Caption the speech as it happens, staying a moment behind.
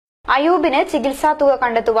അയൂബിന് ചികിത്സാ തുക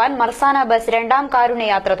കണ്ടെത്തുവാൻ മർസാന ബസ് രണ്ടാം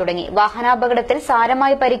കാരുണ്യയാത്ര തുടങ്ങി. വാഹനാപകടത്തിൽ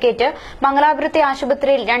സാരമായി പരിക്കേറ്റ് മംഗലാപുരത്തെ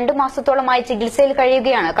ആശുപത്രിയിൽ 2 മാസത്തോളമായി ചികിത്സയിൽ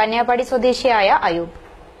കഴിയുകയാണ് കന്യാപാടി സ്വദേശിയായ അയൂബ്.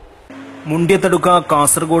 മുണ്ടിയത്തടുക്ക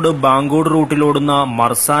കാസർഗോഡ് ബാങ്കോട് റൂട്ടിലോടുന്ന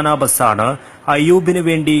മർസാന ബസ്സാണ് അയൂബിന്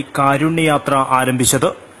വേണ്ടി കാരുണ്യയാത്ര ആരംഭിച്ചത്.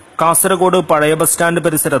 കാസർഗോഡ് പഴയ ബസ് സ്റ്റാൻഡ്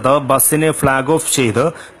പരിസരത്ത് ബസ്സിനെ ഫ്ളാഗ് ഓഫ് ചെയ്ത്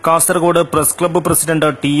Kasaragod press club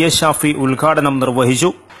president ടി.എ. Shafi ഉദ്ഘാടനം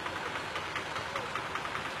നിർവഹിച്ചു.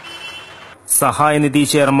 സഹായനിധി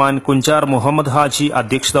ചെയർമാൻ കുഞ്ചാർ മുഹമ്മദ് ഹാജി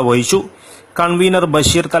അധ്യക്ഷത വഹിച്ചു. Convener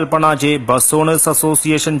Basheer തൽപ്പണാജെ, bus owners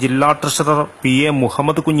association ജില്ലാ treasurer PA.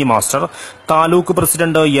 Muhammad Kunhi master, taluk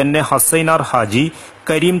president എൻ.എ. Hassainar Haji,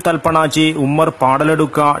 Kareem തൽപ്പണാജെ, Ummer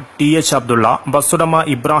Padaladukka, ടി.എച്ച്. Abdulla, ബസ്സുടമ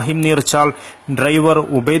Ibrahim നീർച്ചാൽ, driver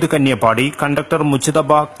Ubaid Kanyappadi, conductor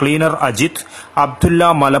Mojtaba, cleaner Ajith,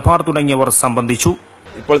 Abdullah Malabar തുടങ്ങിയവർ സംബന്ധിച്ചു.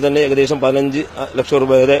 ഇപ്പോൾ തന്നെ ഏകദേശം 15 ലക്ഷം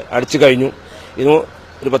രൂപ വരെ അടിച്ചു കഴിഞ്ഞു. ഇനി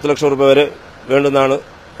ഒരു 10 ലക്ഷം രൂപ വരെ വേണ്ടെന്നാണ്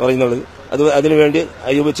പറയുന്നത്. അതിനുവേണ്ടി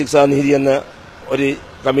അയ്യൂബ് ചികിത്സാ നിധി എന്ന ഒരു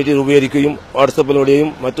കമ്മിറ്റി രൂപീകരിക്കുകയും വാട്സപ്പിലൂടെയും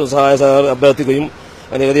മറ്റു സഹായ അഭ്യർത്ഥിക്കുകയും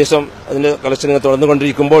ഏകദേശം അതിന്റെ കളക്ഷൻ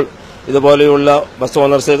തുടർന്നുകൊണ്ടിരിക്കുമ്പോൾ ഇതുപോലെയുള്ള ബസ്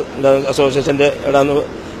ഓണേഴ്സ് അസോസിയേഷന്റെ ഇടന്ന്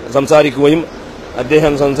സംസാരിക്കുകയും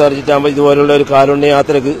അദ്ദേഹം സംസാരിച്ചിട്ടാകുമ്പോൾ ഇതുപോലെയുള്ള ഒരു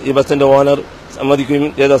കാരുണ്യയാത്രക്ക് ഈ ബസിന്റെ ഓണർ സമ്മതിക്കുകയും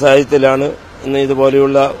ചെയ്ത സാഹചര്യത്തിലാണ് ഇന്ന്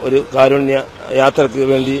ഇതുപോലെയുള്ള ഒരു കാരുണ്യ യാത്രയ്ക്ക്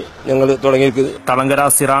വേണ്ടി ഞങ്ങൾ തുടങ്ങിയിരിക്കുന്നത്. തളങ്കര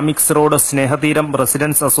സിറാമിക്സ് റോഡ് സ്നേഹതീരം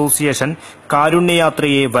residence association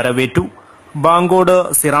കാരുണ്യയാത്രയെ വരവേറ്റു. Bangod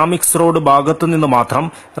ceramics road ഭാഗത്തുനിന്ന് മാത്രം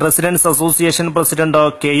residence association president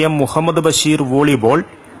K M. Muhammad Basheer volleyball,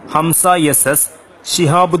 Hamza S,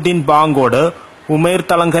 Shihabuddin Bangod, Umair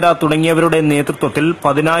Thalangara തുടങ്ങിയവരുടെ നേതൃത്വത്തിൽ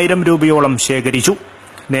 10,000 രൂപയോളം ശേഖരിച്ചു.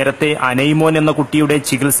 നേരത്തെ അനൈമോൻ എന്ന കുട്ടിയുടെ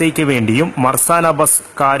ചികിത്സയ്ക്ക് വേണ്ടിയും മർസാന ബസ്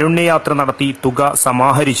കാരുണ്യയാത്ര നടത്തി തുക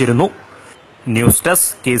സമാഹരിച്ചിരുന്നു. News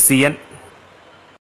desk KCN.